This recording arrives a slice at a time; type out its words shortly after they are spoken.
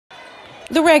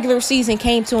The regular season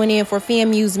came to an end for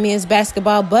FAMU's men's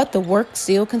basketball, but the work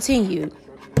still continued.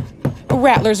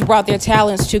 Rattlers brought their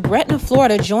talents to Gretna,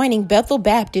 Florida, joining Bethel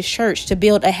Baptist Church to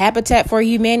build a Habitat for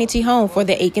Humanity home for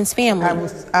the Akins family.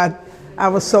 I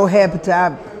was so happy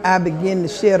I began to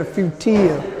shed a few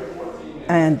tears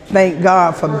and thank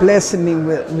God for blessing me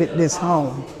with this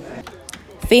home.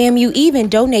 FAMU even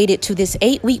donated to this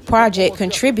 8-week project,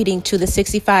 contributing to the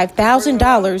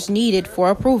 $65,000 needed for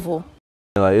approval.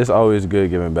 It's always good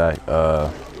giving back.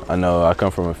 I know I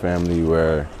come from a family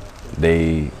where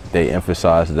they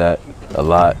emphasize that a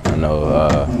lot. I know,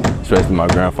 especially my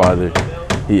grandfather,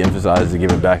 he emphasizes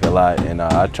giving back a lot, and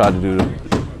I try to do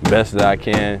the best that I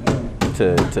can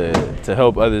to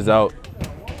help others out.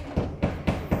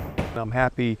 I'm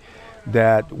happy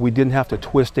that we didn't have to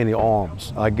twist any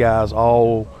arms. Our guys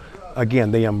all,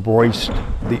 again, they embraced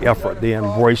the effort, they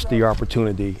embraced the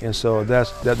opportunity, and so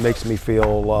that makes me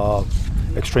feel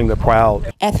extremely proud.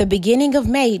 At the beginning of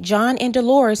May, John and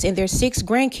Dolores and their 6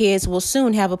 grandkids will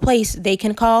soon have a place they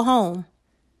can call home.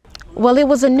 Well, it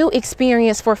was a new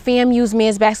experience for FAMU's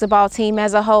men's basketball team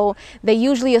as a whole. They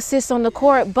usually assist on the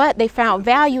court, but they found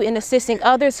value in assisting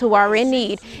others who are in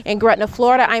need. In Gretna,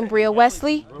 Florida, I'm Bria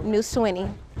Wesley, News 20.